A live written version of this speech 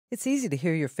It's easy to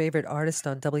hear your favorite artist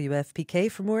on WFPK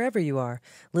from wherever you are.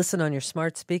 Listen on your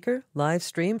smart speaker, live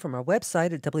stream from our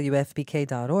website at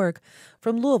WFPK.org,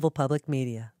 from Louisville Public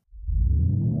Media.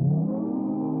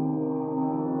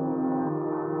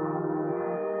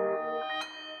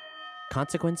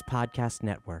 Consequence Podcast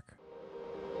Network.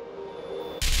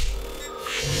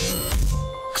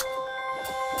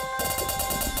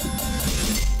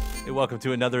 Hey, welcome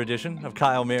to another edition of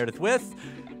Kyle Meredith with.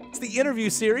 It's the interview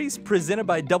series presented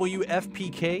by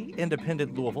WFPK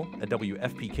Independent Louisville at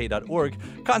WFPK.org,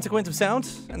 Consequence of Sound,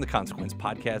 and the Consequence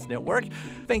Podcast Network.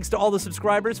 Thanks to all the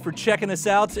subscribers for checking us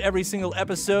out every single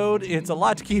episode. It's a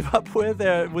lot to keep up with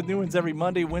new ones every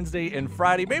Monday, Wednesday, and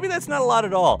Friday. Maybe that's not a lot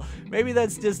at all. Maybe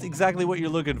that's just exactly what you're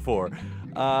looking for.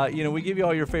 We give you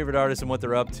all your favorite artists and what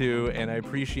they're up to, and I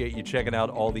appreciate you checking out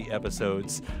all the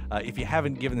episodes. If you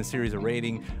haven't given the series a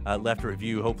rating, left a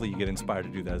review, hopefully you get inspired to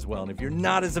do that as well. And if you're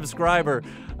not a subscriber,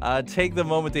 take the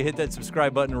moment to hit that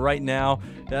subscribe button right now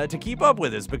to keep up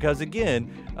with us, because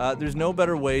again, there's no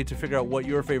better way to figure out what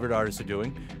your favorite artists are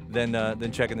doing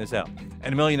than checking this out.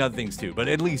 And a million other things too, but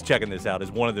at least checking this out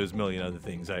is one of those million other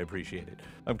things. I appreciate it.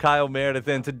 I'm Kyle Meredith,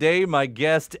 and today my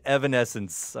guest,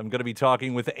 Evanescence. I'm going to be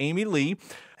talking with Amy Lee.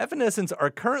 Evanescence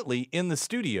are currently in the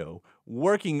studio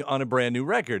working on a brand new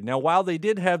record. Now, while they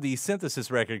did have the Synthesis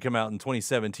record come out in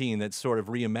 2017 that sort of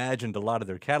reimagined a lot of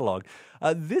their catalog,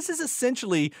 this is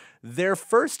essentially their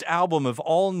first album of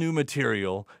all new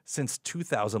material since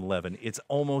 2011. It's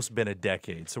almost been a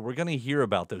decade, so we're going to hear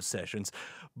about those sessions.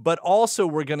 But also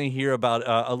we're going to hear about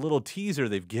a little teaser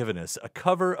they've given us, a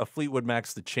cover of Fleetwood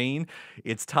Mac's The Chain.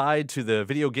 It's tied to the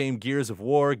video game Gears of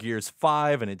War, Gears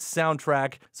 5, and its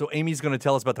soundtrack. So Amy's going to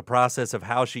tell us about the process of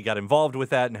how she got involved with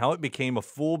that and how it became a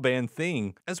full band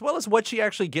thing, as well as what she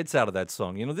actually gets out of that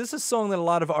song. You know, this is a song that a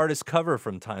lot of artists cover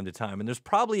from time to time, and there's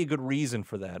probably a good reason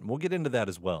for that, and we'll get into that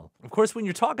as well. Of course, when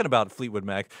you're talking about Fleetwood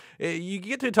Mac, you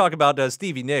get to talk about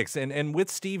Stevie Nicks, and with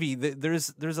Stevie,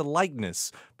 there's a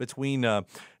likeness between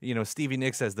Stevie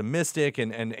Nicks as the Mystic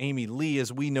and Amy Lee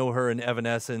as we know her in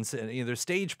Evanescence and their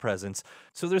stage presence.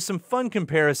 So there's some fun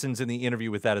comparisons in the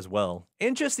interview with that as well.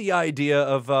 And just the idea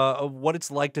of what it's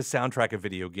like to soundtrack a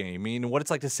video game, what it's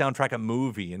like to soundtrack a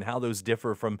movie and how those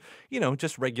differ from,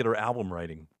 just regular album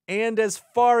writing. And as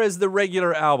far as the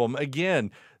regular album,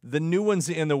 again, the new one's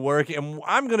in the work, and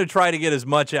I'm going to try to get as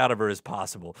much out of her as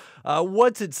possible.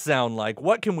 What's it sound like?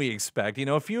 What can we expect?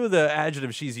 A few of the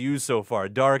adjectives she's used so far,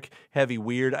 dark, heavy,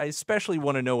 weird. I especially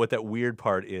want to know what that weird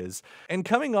part is. And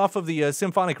coming off of the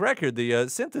symphonic record, the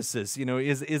Synthesis,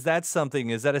 is that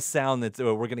something, is that a sound that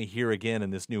we're going to hear again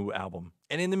in this new album?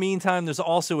 And in the meantime, there's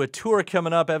also a tour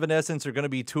coming up. Evanescence are going to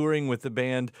be touring with the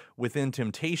band Within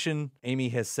Temptation. Amy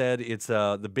has said it's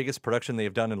the biggest production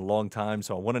they've done in a long time,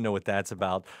 so I want to know what that's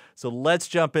about. So let's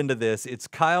jump into this. It's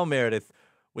Kyle Meredith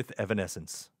with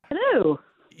Evanescence. Hello.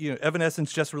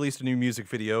 Evanescence just released a new music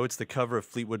video. It's the cover of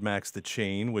Fleetwood Mac's The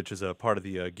Chain, which is a part of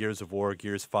the Gears of War,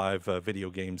 Gears 5 video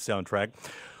game soundtrack.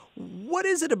 What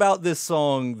is it about this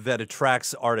song that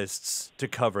attracts artists to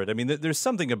cover it? There's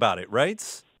something about it,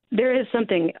 right? There is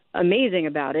something amazing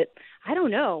about it. I don't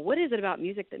know. What is it about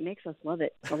music that makes us love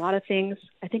it? A lot of things.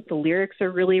 I think the lyrics are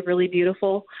really, really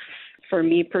beautiful. For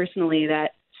me personally,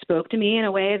 that spoke to me in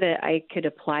a way that I could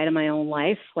apply to my own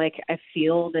life. Like, I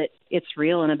feel that it's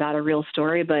real and about a real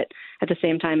story, but at the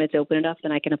same time, it's open enough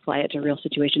that I can apply it to real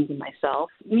situations in myself.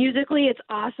 Musically, it's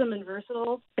awesome and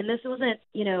versatile. And this wasn't,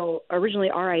 originally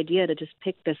our idea to just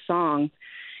pick this song.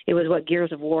 It was what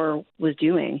Gears of War was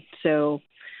doing. So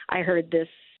I heard this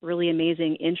really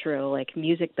amazing intro, like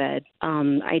music bed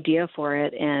idea for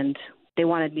it, and they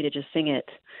wanted me to just sing it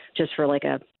just for like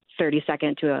a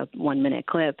 30-second to a 1-minute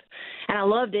clip. And I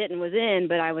loved it and was in,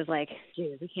 but I was like,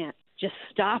 geez, we can't just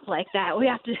stop like that. We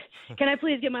have to, can I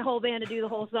please get my whole band to do the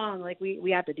whole song? Like,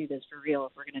 we have to do this for real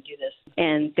if we're going to do this.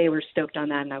 And they were stoked on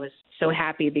that, and I was so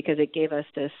happy because it gave us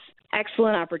this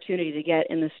excellent opportunity to get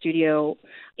in the studio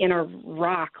in a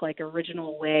rock, like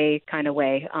original way, kind of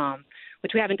way,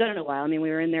 which we haven't done in a while. We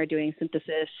were in there doing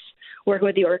synthesis, working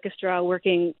with the orchestra,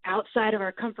 working outside of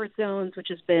our comfort zones, which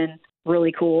has been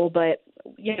really cool. But,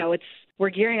 we're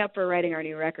gearing up for writing our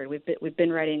new record. We've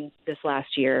been writing this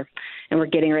last year, and we're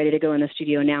getting ready to go in the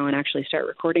studio now and actually start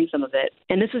recording some of it.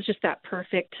 And this was just that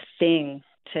perfect thing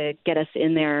to get us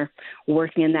in there,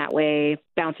 working in that way,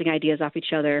 bouncing ideas off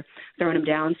each other, throwing them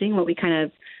down, seeing what we kind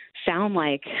of sound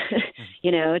like,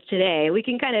 today. We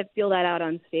can kind of feel that out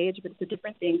on stage, but it's a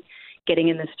different thing getting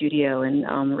in the studio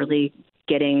and really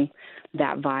getting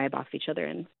that vibe off each other.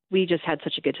 And we just had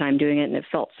such a good time doing it, and it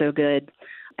felt so good.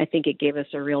 I think it gave us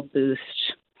a real boost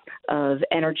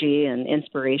energy and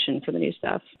inspiration for the new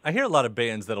stuff. I hear a lot of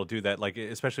bands that'll do that, like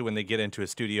especially when they get into a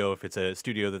studio, if it's a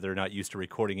studio that they're not used to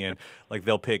recording in, like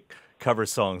they'll pick cover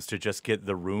songs to just get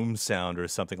the room sound or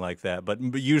something like that. But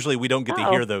usually we don't get to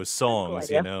hear those songs,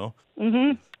 cool you know?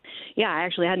 Mm-hmm. Yeah, I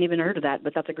actually hadn't even heard of that,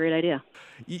 but that's a great idea.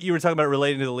 You were talking about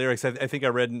relating to the lyrics. I think I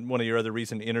read in one of your other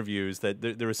recent interviews that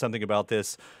there was something about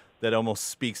this that almost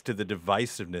speaks to the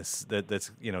divisiveness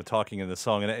that's talking in the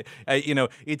song. And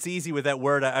it's easy with that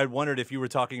word. I wondered if you were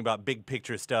talking about big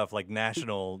picture stuff, like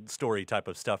national story type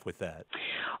of stuff with that.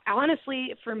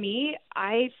 Honestly, for me,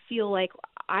 I feel like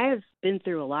I've been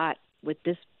through a lot with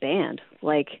this band.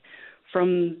 Like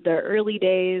from the early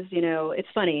days, it's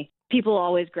funny. People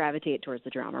always gravitate towards the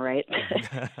drama, right?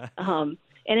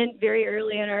 And then very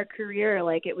early in our career,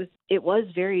 like it was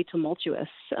very tumultuous.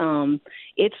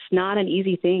 It's not an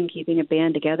easy thing keeping a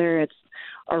band together. It's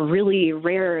a really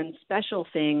rare and special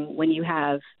thing when you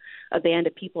have a band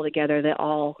of people together that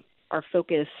all are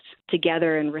focused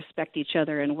together and respect each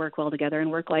other and work well together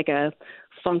and work like a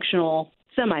functional,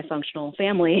 semi-functional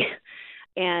family.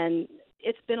 And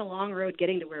it's been a long road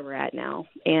getting to where we're at now.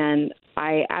 And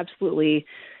I absolutely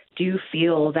do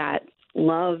feel that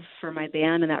love for my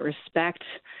band and that respect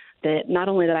that not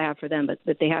only that I have for them, but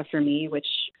that they have for me, which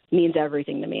means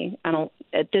everything to me.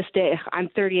 At this day, I'm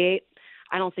 38.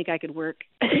 I don't think I could work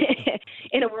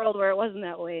in a world where it wasn't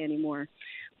that way anymore.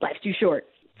 Life's too short.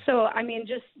 So, I mean,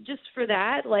 just for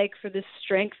that, like for the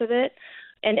strength of it,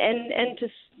 and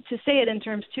to say it in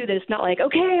terms too that it's not like,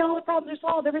 okay, all the problems are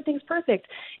solved, everything's perfect.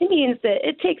 It means that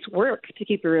it takes work to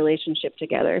keep a relationship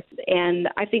together. And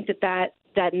I think that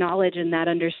knowledge and that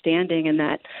understanding and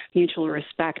that mutual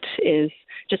respect is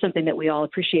just something that we all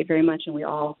appreciate very much and we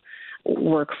all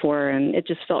work for. And it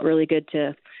just felt really good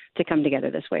to come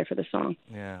together this way for the song.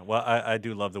 Yeah, well, I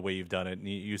do love the way you've done it.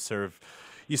 You serve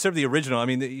the original. I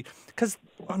mean, because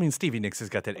Stevie Nicks has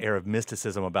got that air of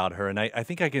mysticism about her, and I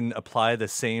think I can apply the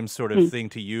same sort of thing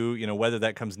to you. Whether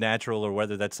that comes natural or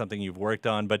whether that's something you've worked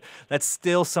on, but that's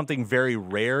still something very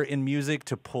rare in music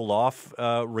to pull off,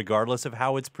 regardless of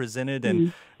how it's presented.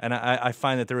 And I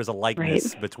find that there is a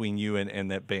likeness between you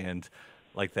and that band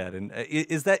like that. And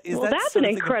is that that's an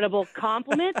incredible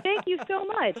compliment. Thank you so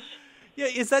much. Yeah,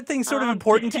 is that thing sort of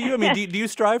important to you? I mean, do you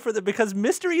strive for that? Because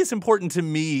mystery is important to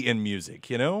me in music,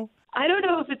 I don't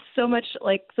know if it's so much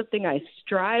like something I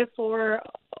strive for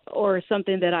or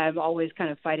something that I'm always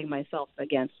kind of fighting myself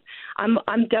against. I'm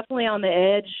definitely on the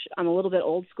edge. I'm a little bit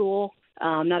old school.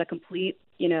 Not a complete,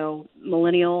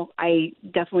 millennial. I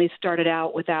definitely started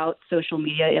out without social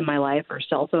media in my life or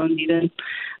cell phones even.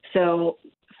 So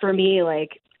for me,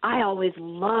 like, I always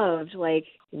loved, like,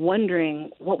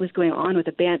 wondering what was going on with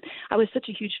the band. I was such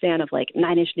a huge fan of, like,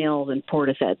 Nine Inch Nails and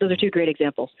Portishead. Those are two great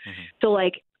examples. Mm-hmm. So,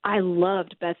 like, I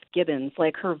loved Beth Gibbons.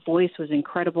 Like, her voice was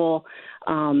incredible.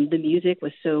 The music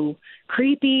was so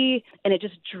creepy, and it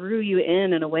just drew you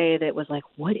in a way that was like,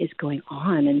 what is going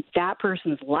on in that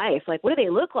person's life? Like, what do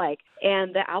they look like?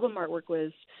 And the album artwork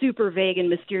was super vague and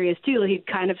mysterious, too. Like, you'd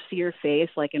kind of see her face,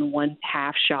 like, in one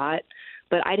half shot.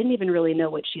 But I didn't even really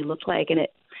know what she looked like, and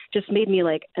it just made me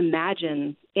like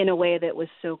imagine in a way that was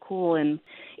so cool. And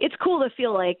it's cool to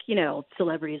feel like,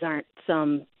 celebrities aren't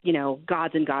some,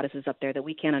 gods and goddesses up there that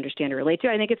we can't understand or relate to.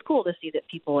 I think it's cool to see that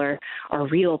people are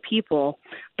real people,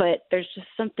 but there's just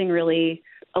something really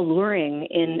alluring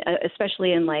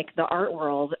especially in like the art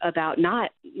world about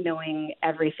not knowing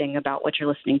everything about what you're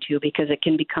listening to, because it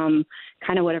can become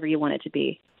kind of whatever you want it to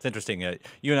be. It's interesting.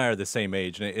 You and I are the same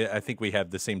age, and I think we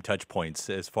have the same touch points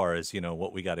as far as,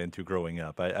 what we got into growing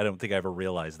up. I don't think I ever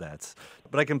realized that,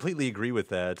 but I completely agree with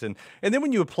that. And then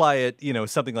when you apply it,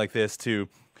 something like this to,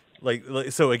 like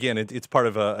so again, it's part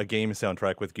of a game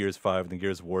soundtrack with Gears 5 and the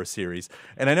Gears of War series.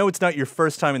 And I know it's not your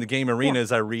first time in the game arena,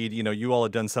 as I read. You all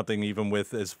have done something even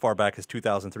with as far back as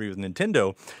 2003 with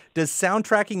Nintendo. Does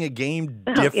soundtracking a game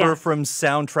differ from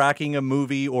soundtracking a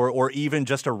movie or even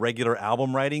just a regular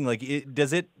album writing? Like,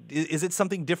 is it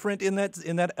something different in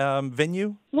that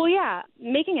venue? Well, yeah,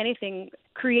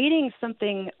 creating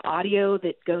something audio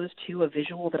that goes to a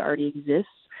visual that already exists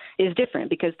is different,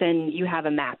 because then you have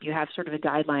a map, you have sort of a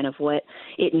guideline of what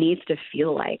it needs to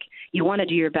feel like. You want to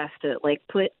do your best to like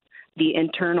put the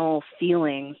internal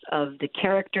feelings of the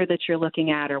character that you're looking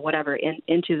at or whatever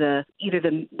into either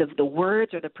the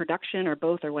words or the production or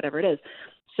both or whatever it is.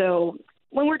 So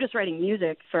when we're just writing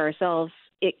music for ourselves,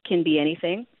 it can be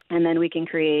anything, and then we can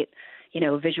create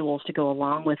visuals to go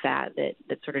along with that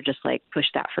sort of just like push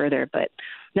that further. But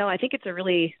no, I think it's a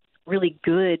really, really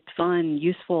good, fun,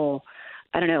 useful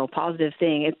I don't know, positive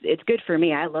thing. It's good for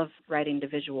me. I love writing to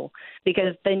visual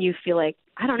because then you feel like,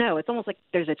 I don't know, it's almost like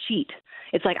there's a cheat.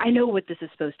 It's like, I know what this is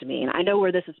supposed to mean. I know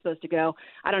where this is supposed to go.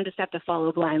 I don't just have to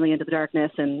follow blindly into the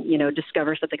darkness and,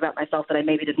 discover something about myself that I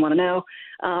maybe didn't want to know.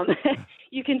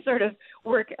 You can sort of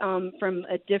work from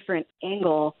a different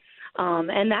angle.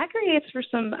 And that creates for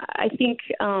some, I think,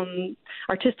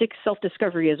 artistic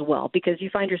self-discovery as well, because you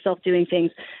find yourself doing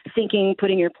things, thinking,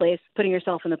 putting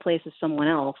yourself in the place of someone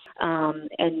else,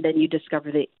 and then you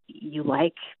discover that you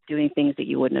like doing things that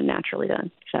you wouldn't have naturally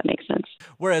done, if that makes sense.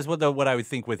 Whereas what I would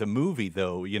think with a movie,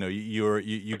 though,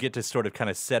 you get to sort of kind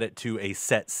of set it to a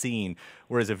set scene,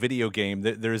 whereas a video game,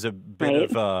 there's a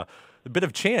bit of a bit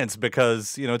of chance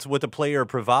because, it's what the player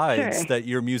provides that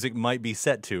your music might be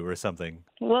set to or something.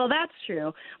 Well, that's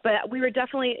true. But we were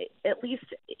definitely, at least,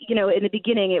 in the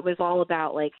beginning, it was all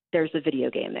about, like, there's a video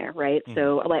game there, right? Mm-hmm.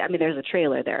 So, there's a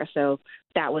trailer there. So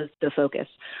that was the focus.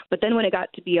 But then when it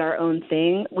got to be our own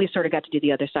thing, we sort of got to do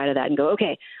the other side of that and go,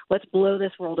 okay, let's blow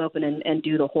this world open and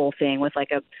do the whole thing with,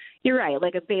 you're right,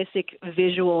 like a basic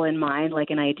visual in mind, like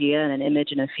an idea and an image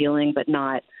and a feeling, but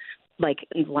not like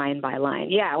line by line.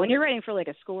 Yeah, when you're writing for like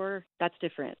a score, that's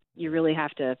different. You really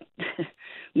have to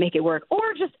make it work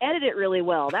or just edit it really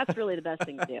well. That's really the best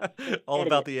thing to do. All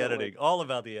about the editing.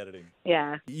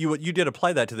 Yeah. You did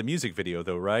apply that to the music video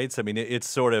though, right? So, I mean, it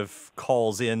sort of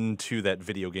calls into that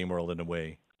video game world in a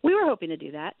way. We were hoping to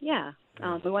do that, yeah.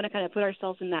 We want to kind of put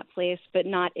ourselves in that place, but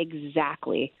not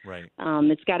exactly. Right.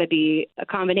 It's got to be a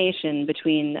combination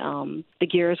between the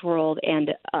Gears world and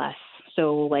us.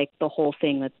 So, like, the whole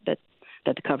thing that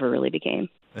the cover really became.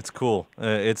 That's cool.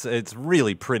 It's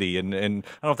really pretty, and I don't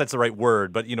know if that's the right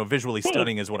word, but visually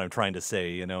stunning is what I'm trying to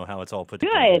say. How it's all put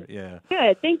together. Yeah.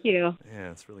 Good. Thank you.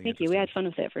 Yeah, it's really. Thank you. We had fun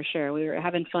with it for sure. We were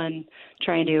having fun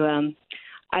trying to.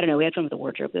 I don't know. We had fun with the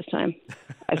wardrobe this time.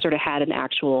 I sort of had an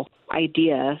actual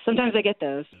idea. Sometimes I get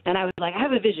those, and I was like, I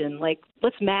have a vision. Like,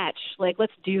 let's match. Like,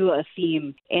 let's do a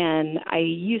theme. And I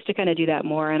used to kind of do that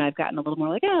more, and I've gotten a little more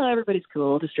like, oh, everybody's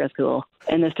cool, just dress cool.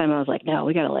 And this time I was like, no,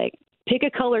 we got to pick a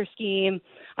color scheme.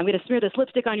 I'm going to smear this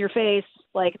lipstick on your face.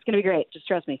 Like, it's going to be great. Just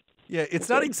trust me. Yeah, it's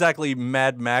not exactly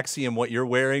Mad Maxium what you're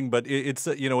wearing, but it's,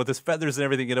 with his feathers and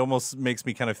everything, it almost makes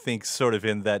me kind of think sort of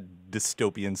in that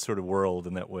dystopian sort of world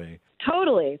in that way.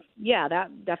 Totally. Yeah,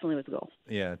 that definitely was the goal.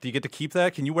 Yeah. Do you get to keep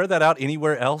that? Can you wear that out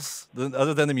anywhere else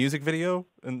other than the music video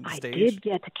and stage? I did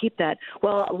get to keep that.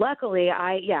 Well, luckily,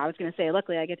 I was going to say,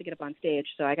 luckily I get to get up on stage,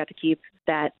 so I got to keep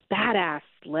that badass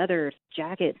leather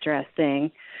jacket dress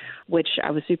thing, which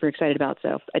I was super excited about.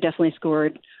 So I definitely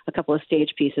scored a couple of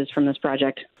stage pieces from this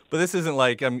project. But this isn't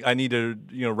like I need to,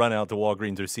 run out to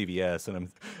Walgreens or CVS,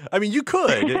 and you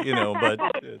could, but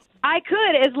I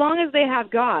could, as long as they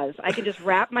have gauze. I could just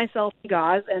wrap myself in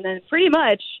gauze and then pretty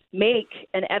much make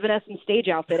an Evanescence stage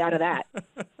outfit out of that.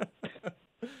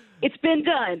 It's been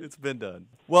done. It's been done.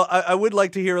 Well, I would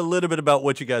like to hear a little bit about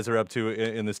what you guys are up to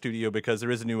in the studio, because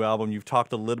there is a new album. You've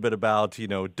talked a little bit about,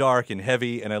 dark and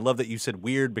heavy, and I love that you said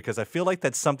weird, because I feel like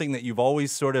that's something that you've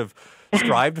always sort of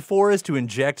strived for, is to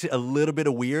inject a little bit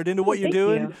of weird into what you're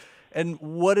doing. You. And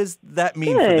what does that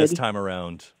mean for this time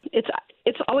around?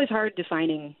 It's always hard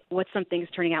defining what something's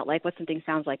turning out like, what something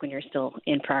sounds like when you're still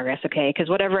in progress, okay? Because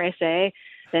whatever I say,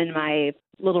 then my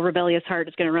little rebellious heart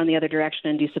is going to run the other direction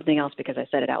and do something else because I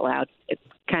said it out loud. It's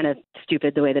kind of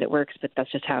stupid the way that it works, but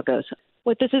that's just how it goes.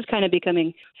 What this is kind of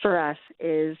becoming for us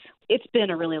is it's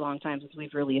been a really long time since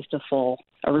we've released a full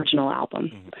original album.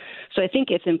 Mm-hmm. So I think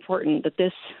it's important that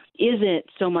this isn't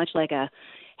so much like a,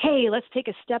 hey, let's take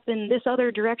a step in this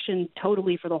other direction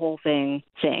totally for the whole thing.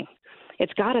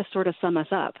 It's got to sort of sum us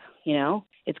up,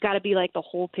 It's got to be like the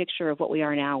whole picture of what we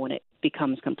are now when it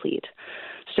becomes complete.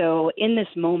 So in this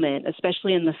moment,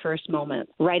 especially in the first moment,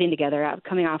 writing together,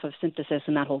 coming off of Synthesis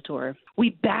and that whole tour,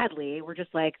 we're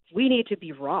just like, we need to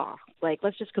be raw. Like,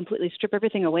 let's just completely strip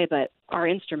everything away but our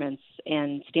instruments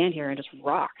and stand here and just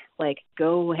rock. Like,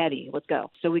 go heavy. Let's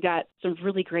go. So we got some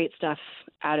really great stuff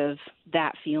out of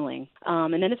that feeling.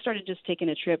 And then it started just taking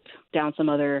a trip down some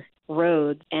other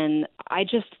roads. And I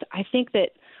think that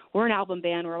we're an album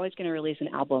band. We're always going to release an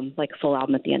album, like a full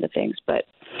album at the end of things. But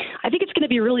I think it's going to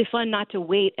be really fun not to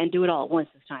wait and do it all at once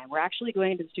this time. We're actually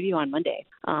going to the studio on Monday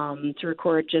to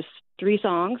record just 3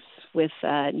 songs with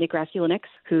Stevie Nicks,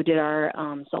 who did our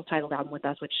self-titled album with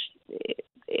us, which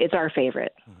it's our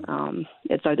favorite.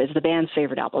 It's the band's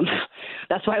favorite album.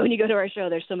 That's why when you go to our show,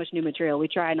 there's so much new material. We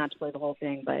try not to play the whole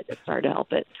thing, but it's hard to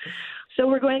help it. So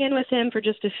we're going in with him for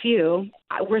just a few.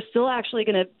 We're still actually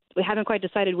we haven't quite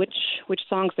decided which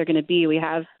songs they're going to be. We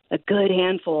have a good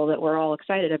handful that we're all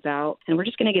excited about, and we're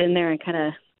just going to get in there and kind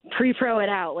of pre-pro it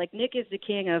out. Like Nick is the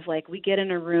king of like, we get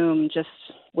in a room just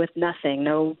with nothing,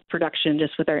 no production,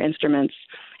 just with our instruments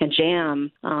and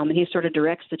jam. And he sort of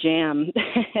directs the jam.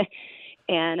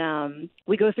 And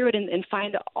we go through it and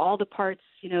find all the parts,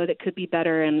 that could be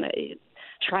better, and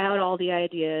try out all the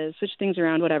ideas, switch things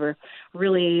around, whatever,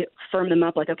 really firm them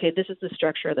up like, okay, this is the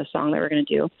structure of the song that we're going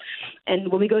to do.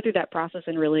 And when we go through that process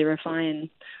and really refine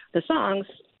the songs,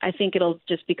 I think it'll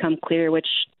just become clear which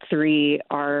 3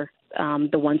 are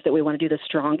the ones that we want to do the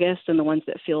strongest and the ones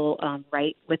that feel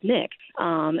right with Nick.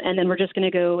 And then we're just going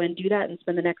to go and do that and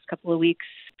spend the next couple of weeks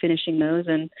finishing those.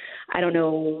 And I don't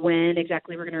know when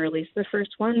exactly we're going to release the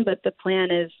first one, but the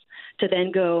plan is to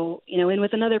then go, in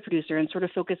with another producer and sort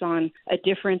of focus on a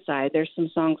different side. There's some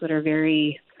songs that are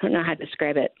very, I don't know how to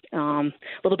describe it, a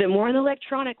little bit more in the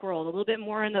electronic world, a little bit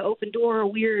more in the open door,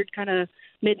 weird kind of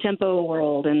mid-tempo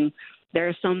world. And there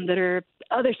are some that are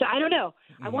other side. I don't know.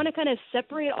 I want to kind of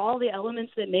separate all the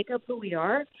elements that make up who we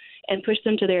are and push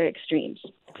them to their extremes.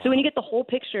 So when you get the whole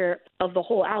picture of the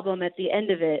whole album at the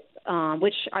end of it,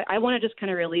 which I want to just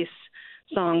kind of release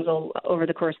songs over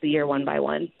the course of the year one by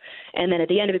one. And then at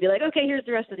the end of it, be like, okay, here's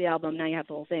the rest of the album. Now you have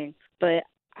the whole thing. But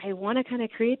I want to kind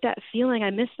of create that feeling. I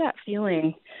miss that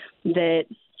feeling that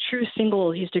true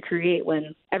singles used to create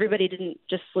when everybody didn't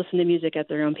just listen to music at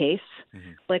their own pace.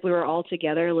 Mm-hmm. Like we were all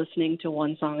together listening to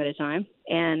one song at a time.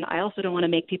 And I also don't want to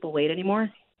make people wait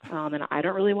anymore. And I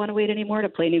don't really want to wait anymore to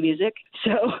play new music.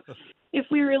 So if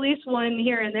we release one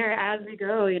here and there as we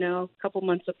go, a couple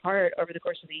months apart over the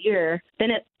course of the year,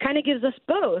 then it kind of gives us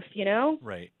both,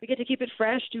 Right. We get to keep it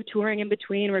fresh, do touring in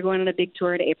between. We're going on a big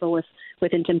tour in April with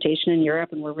In Temptation in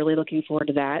Europe, and we're really looking forward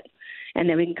to that. And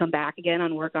then we can come back again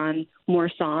and work on more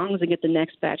songs and get the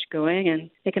next batch going, and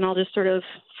it can all just sort of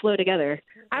flow together.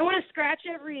 I want to scratch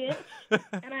every itch,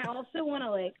 and I also want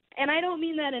to and I don't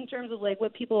mean that in terms of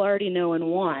what people already know and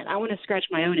want. I want to scratch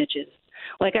my own itches.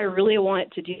 I really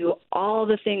want to do all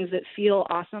the things that feel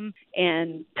awesome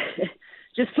and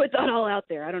just put that all out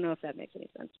there. I don't know if that makes any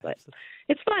sense, but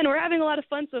it's fun. We're having a lot of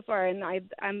fun so far, and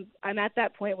I'm at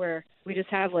that point where we just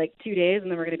have 2 days,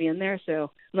 and then we're going to be in there. So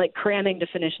I'm cramming to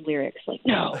finish lyrics.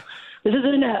 No, this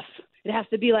isn't enough. It has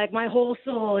to be my whole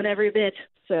soul in every bit.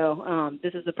 So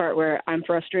this is the part where I'm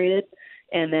frustrated,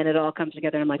 and then it all comes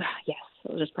together. And I'm like, yes,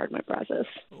 it was just part of my process.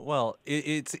 Well,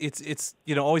 it's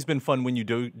always been fun when you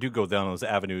do go down those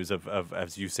avenues of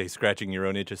as you say, scratching your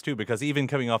own itches too. Because even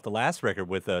coming off the last record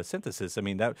with Synthesis, I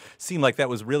mean, that seemed like that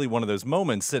was really one of those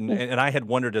moments. And I had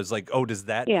wondered does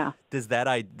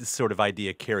that sort of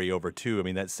idea carry over too? I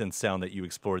mean, that synth sound that you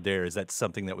explored there, is that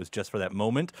something that was just for that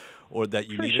moment, or that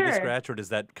you needed to scratch, or does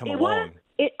that come along?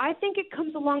 I think it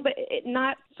comes along, but it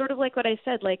not sort of like what I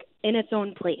said, in its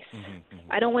own place. Mm-hmm,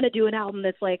 mm-hmm. I don't want to do an album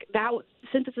that's that.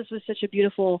 Synthesis was such a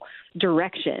beautiful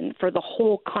direction for the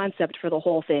whole concept, for the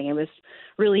whole thing. It was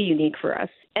really unique for us.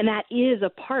 And that is a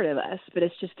part of us, but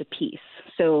it's just a piece.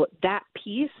 So that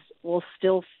piece will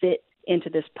still fit into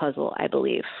this puzzle, I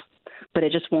believe. But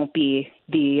it just won't be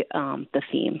the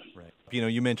theme. Right.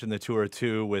 You mentioned the tour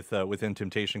too with In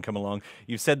Temptation come along.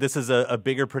 You said this is a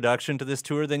bigger production to this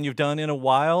tour than you've done in a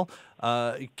while.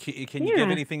 Can you give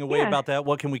anything away about that?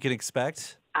 What can we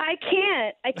expect? I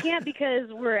can't because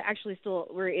we're actually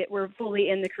we're fully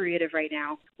in the creative right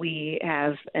now. We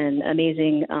have an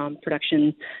amazing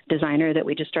production designer that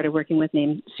we just started working with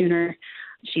named Sooner.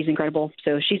 She's incredible.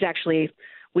 So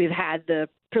we've had the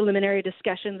preliminary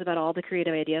discussions about all the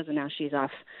creative ideas, and now she's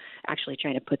off actually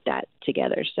trying to put that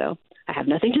together. So I have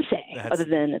nothing to say other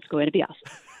than it's going to be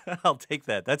awesome. I'll take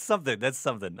that. That's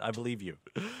something. I believe you.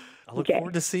 I look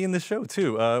forward to seeing the show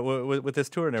too, with this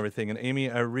tour and everything. And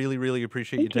Amy, I really, really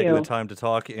appreciate you taking the time to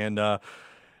talk, and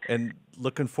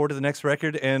looking forward to the next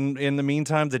record. And in the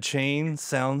meantime, The Chain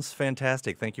sounds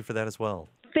fantastic. Thank you for that as well.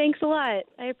 Thanks a lot.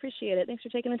 I appreciate it. Thanks for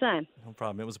taking the time. No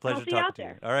problem. It was a pleasure talking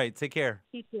to you. All right, take care.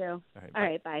 You too. All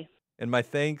right, bye. And my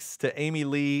thanks to Amy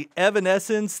Lee.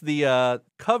 Evanescence, the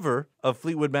cover of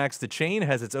Fleetwood Mac's The Chain,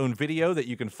 has its own video that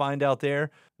you can find out there.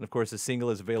 And, of course, the single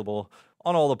is available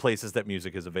on all the places that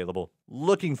music is available.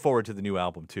 Looking forward to the new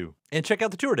album, too. And check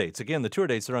out the tour dates. Again, the tour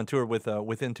dates are on tour with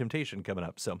In Temptation coming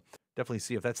up. So definitely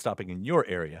see if that's stopping in your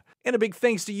area. And a big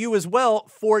thanks to you as well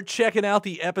for checking out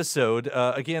the episode.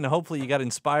 Again, hopefully you got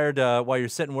inspired while you're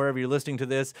sitting wherever you're listening to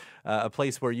this. A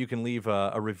place where you can leave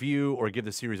a review or give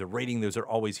the series a rating. Those are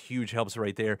always huge helps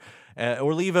right there.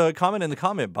 Or leave a comment in the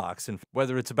comment box. And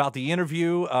whether it's about the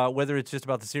interview, whether it's just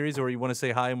about the series, or you want to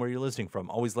say hi and where you're listening from.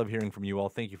 Always love hearing from you all.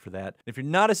 Thank you for that. If you're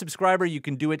not a subscriber, you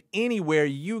can do it anywhere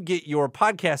you get your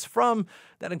podcasts from.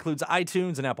 That includes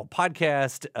iTunes and Apple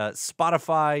Podcast,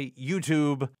 Spotify,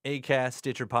 YouTube, Acast,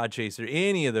 Stitcher, Podchaser,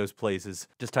 any of those places.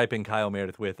 Just type in Kyle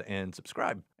Meredith with and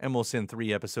subscribe. And we'll send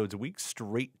 3 episodes a week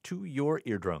straight to your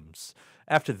eardrums.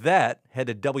 After that, head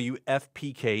to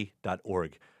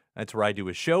WFPK.org. That's where I do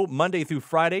a show Monday through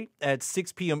Friday at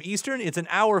 6 p.m. Eastern. It's an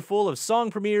hour full of song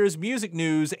premieres, music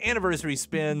news, anniversary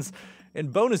spins,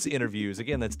 and bonus interviews.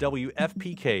 Again, that's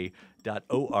WFPK.org.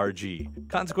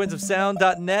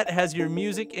 ConsequenceOfSound.net has your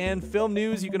music and film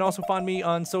news. You can also find me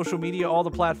on social media, all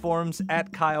the platforms,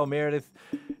 at Kyle Meredith.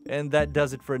 And that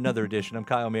does it for another edition. I'm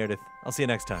Kyle Meredith. I'll see you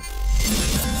next time.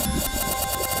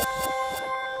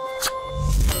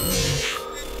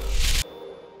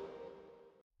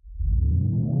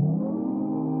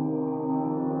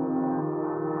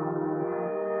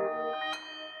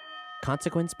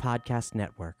 Consequence Podcast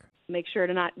Network. Make sure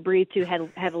to not breathe too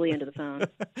heavily into the phone.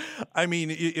 I mean,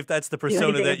 if that's the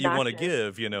persona that you want to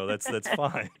obnoxious. give, that's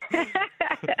fine.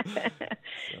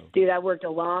 Dude, I worked a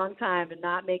long time to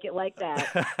not make it like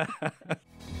that.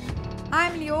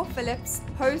 I'm Lior Phillips,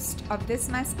 host of This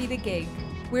Must Be the Gig.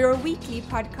 We're a weekly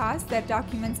podcast that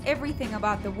documents everything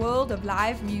about the world of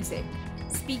live music,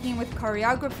 speaking with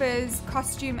choreographers,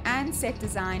 costume and set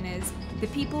designers, the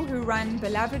people who run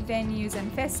beloved venues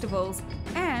and festivals,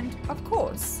 and, of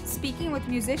course, speaking with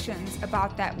musicians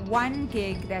about that one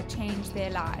gig that changed their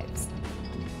lives.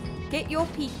 Get your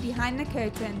peek behind the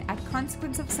curtain at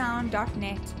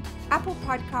consequenceofsound.net, Apple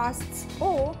Podcasts,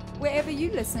 or wherever you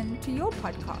listen to your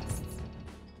podcasts.